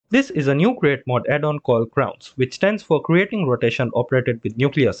This is a new create mod add-on called CROWNS, which stands for Creating Rotation Operated with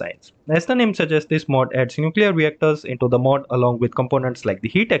Nuclear Science. As the name suggests, this mod adds nuclear reactors into the mod along with components like the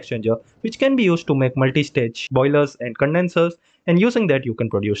heat exchanger, which can be used to make multi-stage boilers and condensers, and using that you can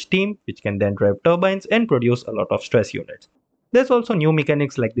produce steam, which can then drive turbines and produce a lot of stress units. There's also new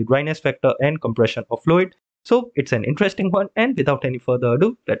mechanics like the dryness factor and compression of fluid, so it's an interesting one, and without any further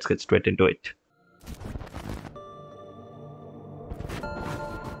ado, let's get straight into it.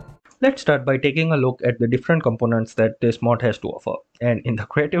 Let's start by taking a look at the different components that this mod has to offer, and in the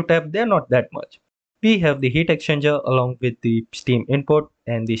creative tab they're not that much. We have the heat exchanger along with the steam input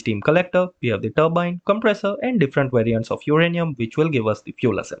and the steam collector, we have the turbine, compressor and different variants of uranium which will give us the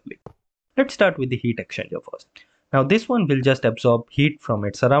fuel assembly. Let's start with the heat exchanger first. Now this one will just absorb heat from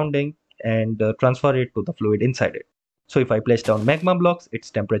its surrounding and transfer it to the fluid inside it. So if I place down magma blocks,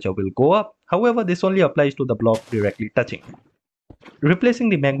 its temperature will go up. However, this only applies to the block directly touching it. Replacing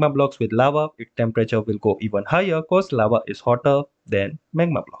the magma blocks with lava, its temperature will go even higher because lava is hotter than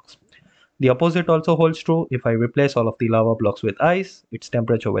magma blocks. The opposite also holds true. If I replace all of the lava blocks with ice, its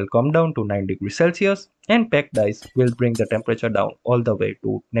temperature will come down to 9 degrees Celsius, and packed ice will bring the temperature down all the way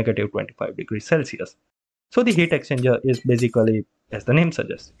to negative 25 degrees Celsius. So the heat exchanger is basically, as the name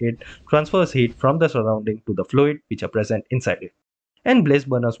suggests, it transfers heat from the surrounding to the fluid which are present inside it. And blaze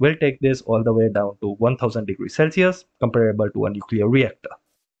burners will take this all the way down to 1000 degrees Celsius, comparable to a nuclear reactor.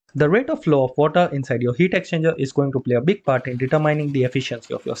 The rate of flow of water inside your heat exchanger is going to play a big part in determining the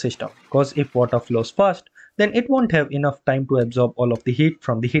efficiency of your system, because if water flows fast, then it won't have enough time to absorb all of the heat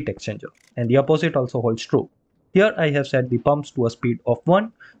from the heat exchanger, and the opposite also holds true. Here I have set the pumps to a speed of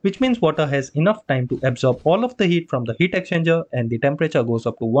 1, which means water has enough time to absorb all of the heat from the heat exchanger and the temperature goes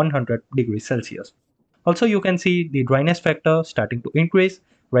up to 100 degrees Celsius. Also, you can see the dryness factor starting to increase.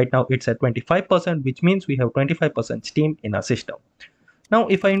 Right now it's at 25%, which means we have 25% steam in our system. Now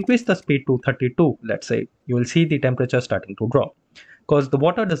if I increase the speed to 32, let's say, you will see the temperature starting to drop because the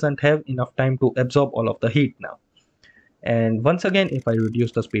water doesn't have enough time to absorb all of the heat now. And once again, if I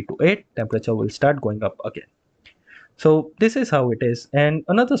reduce the speed to 8, temperature will start going up again. So this is how it is. And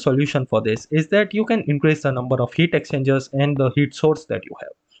another solution for this is that you can increase the number of heat exchangers and the heat source that you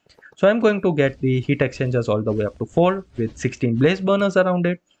have. So I'm going to get the heat exchangers all the way up to 4 with 16 blaze burners around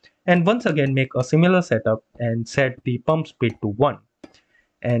it, and once again make a similar setup and set the pump speed to 1.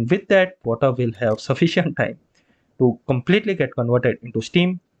 And with that, water will have sufficient time to completely get converted into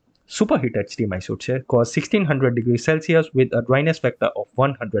steam, superheated steam I should say, cause 1600 degrees Celsius with a dryness factor of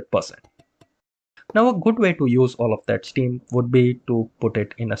 100%. Now a good way to use all of that steam would be to put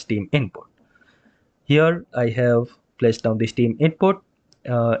it in a steam input. Here I have placed down the steam input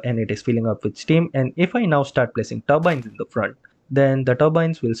and it is filling up with steam, and if I now start placing turbines in the front, then the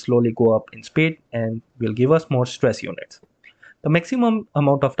turbines will slowly go up in speed and will give us more stress units. The maximum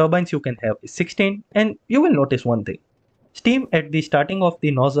amount of turbines you can have is 16, and you will notice one thing. Steam at the starting of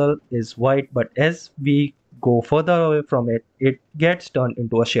the nozzle is white, but as we go further away from it, it gets turned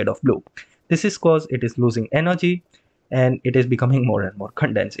into a shade of blue. This is because it is losing energy and it is becoming more and more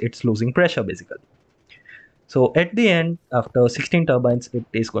condensed. It's losing pressure basically. So at the end, after 16 turbines, it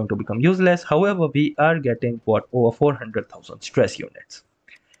is going to become useless. However, we are getting over 400,000 stress units.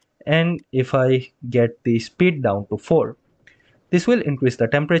 And if I get the speed down to 4, this will increase the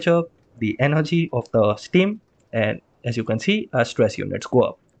temperature, the energy of the steam, and as you can see, our stress units go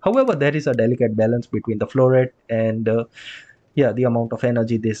up. However, there is a delicate balance between the flow rate and the amount of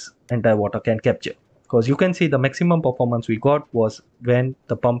energy this entire water can capture. Because you can see the maximum performance we got was when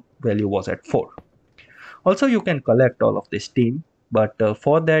the pump value was at 4. Also, you can collect all of this steam, but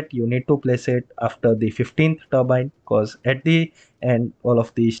for that you need to place it after the 15th turbine, because at the end all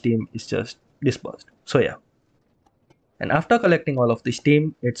of the steam is just dispersed. So yeah. And after collecting all of the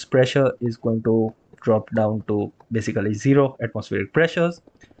steam, its pressure is going to drop down to basically 0 atmospheric pressures.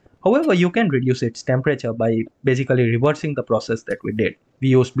 However, you can reduce its temperature by basically reversing the process that we did. We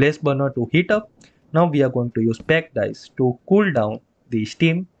used blaze burner to heat up. Now we are going to use packed ice to cool down the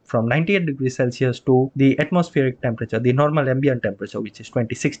steam from 98 degrees Celsius to the atmospheric temperature, the normal ambient temperature, which is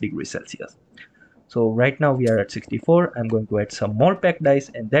 26 degrees Celsius. So right now we are at 64. I'm going to add some more packed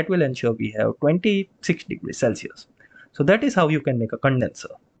ice, and that will ensure we have 26 degrees Celsius. So that is how you can make a condenser.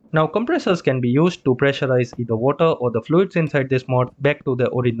 Now compressors can be used to pressurize either water or the fluids inside this mod back to their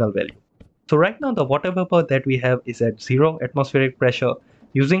original value. So right now the water vapor that we have is at 0 atmospheric pressure.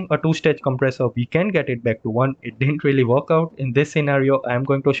 Using a 2-stage compressor, we can get it back to 1. It didn't really work out in this scenario. I am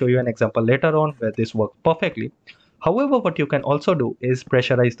going to show you an example later on where this works perfectly. However, what you can also do is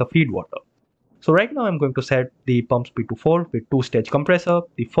pressurize the feed water. So right now I'm going to set the pump speed to 4 with 2-stage compressor.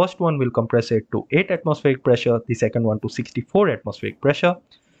 The first one will compress it to 8 atmospheric pressure, the second one to 64 atmospheric pressure.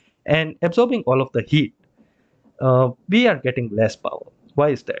 and absorbing all of the heat, we are getting less power. Why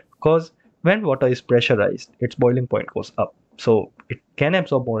is that? Because when water is pressurized, its boiling point goes up. So it can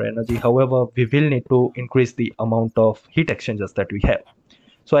absorb more energy. However, we will need to increase the amount of heat exchangers that we have.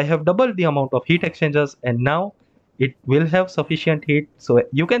 So I have doubled the amount of heat exchangers, and now it will have sufficient heat. So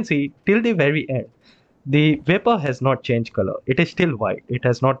you can see till the very end, the vapor has not changed color. It is still white. It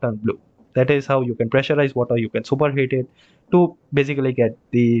has not turned blue. That is how you can pressurize water. You can superheat it to basically get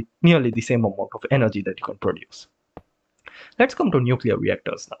the nearly the same amount of energy that you can produce. Let's come to nuclear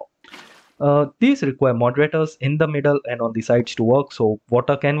reactors now. These require moderators in the middle and on the sides to work, so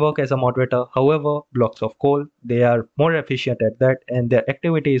water can work as a moderator. However, blocks of coal, they are more efficient at that, and their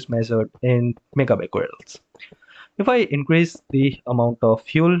activity is measured in megabecquerels. If I increase the amount of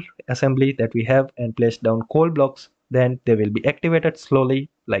fuel assembly that we have and place down coal blocks, then they will be activated slowly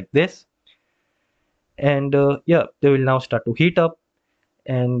like this. And yeah, they will now start to heat up.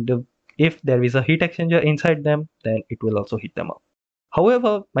 And if there is a heat exchanger inside them, then it will also heat them up.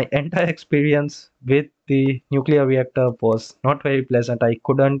 However, my entire experience with the nuclear reactor was not very pleasant. I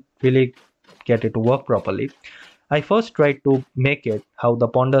couldn't really get it to work properly. I first tried to make it how the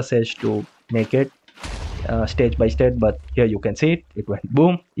Ponder says to make it, stage by stage, but here you can see it went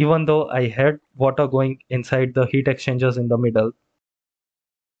boom. Even though I had water going inside the heat exchangers in the middle.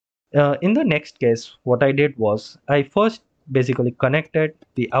 In the next case, what I did was I first basically connected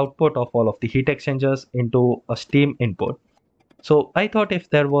the output of all of the heat exchangers into a steam input. So I thought if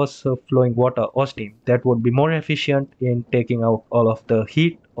there was flowing water or steam, that would be more efficient in taking out all of the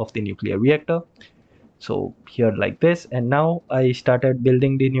heat of the nuclear reactor. So here like this, and now I started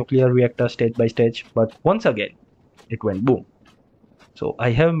building the nuclear reactor stage by stage, but once again, it went boom. So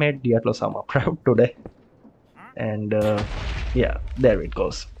I have made the Atlosama proud today. And yeah, there it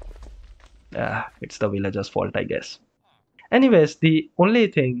goes. It's the villager's fault, I guess. Anyways, the only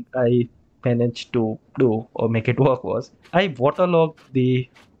thing I managed to do or make it work was I waterlogged the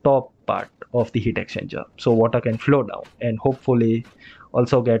top part of the heat exchanger so water can flow down and hopefully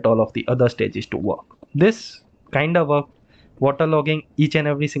also get all of the other stages to work. This kind of worked. Waterlogging each and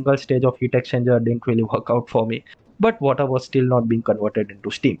every single stage of heat exchanger didn't really work out for me, but water was still not being converted into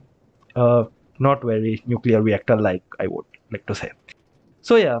steam. Not very nuclear reactor like, I would like to say.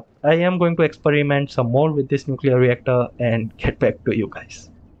 So yeah, I am going to experiment some more with this nuclear reactor and get back to you guys.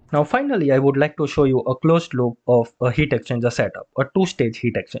 Now finally, I would like to show you a closed loop of a heat exchanger setup, a two-stage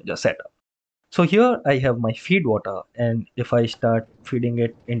heat exchanger setup. So here I have my feed water, and if I start feeding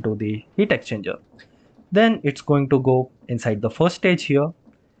it into the heat exchanger, then it's going to go inside the first stage here,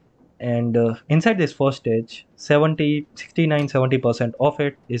 and inside this first stage, 70% of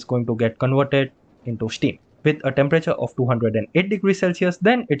it is going to get converted into steam. With a temperature of 208 degrees Celsius,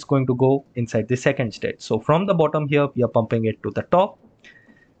 then it's going to go inside the second stage. So from the bottom here, we are pumping it to the top.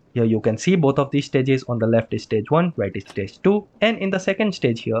 Here you can see both of these stages. On the left is stage 1, right is stage 2. And in the second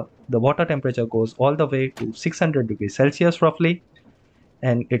stage here, the water temperature goes all the way to 600 degrees Celsius roughly.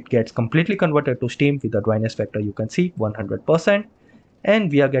 And it gets completely converted to steam with the dryness factor you can see 100%.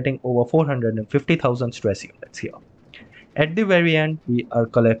 And we are getting over 450,000 stress units here. At the very end, we are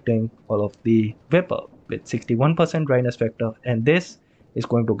collecting all of the vapor with 61% dryness factor, and this is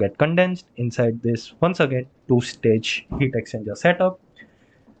going to get condensed inside this once again two-stage heat exchanger setup.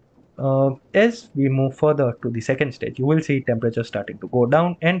 As we move further to the second stage, you will see temperature starting to go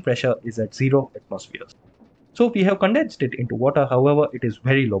down and pressure is at 0 atmospheres. So we have condensed it into water, however it is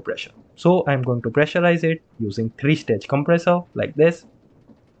very low pressure. So I'm going to pressurize it using 3-stage compressor like this.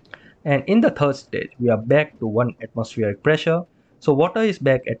 And in the third stage, we are back to 1 atmospheric pressure. So water is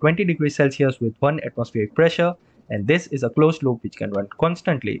back at 20 degrees Celsius with 1 atmospheric pressure, and this is a closed loop which can run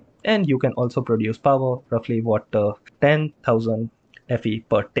constantly, and you can also produce power roughly 10,000 FE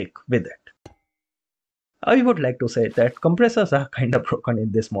per tick with it. I would like to say that compressors are kind of broken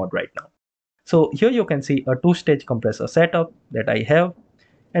in this mod right now. So here you can see a 2-stage compressor setup that I have,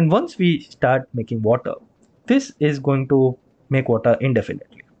 and once we start making water, this is going to make water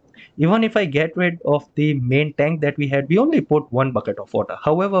indefinitely. Even if I get rid of the main tank that we had, we only put 1 bucket of water.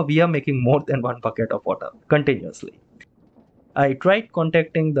 However, we are making more than 1 bucket of water continuously. I tried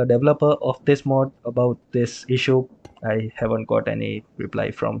contacting the developer of this mod about this issue. I haven't got any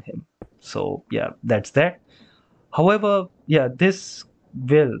reply from him. So yeah, that's that. However, yeah, this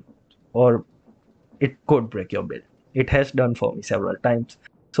will, or it could break your build. It has done for me several times.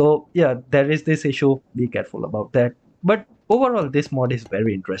 So yeah, there is this issue. Be careful about that. But overall, this mod is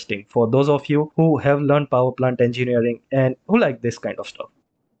very interesting for those of you who have learned power plant engineering and who like this kind of stuff.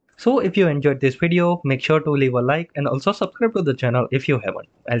 So if you enjoyed this video, make sure to leave a like and also subscribe to the channel if you haven't.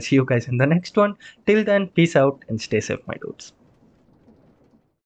 I'll see you guys in the next one. Till then, peace out and stay safe, my dudes.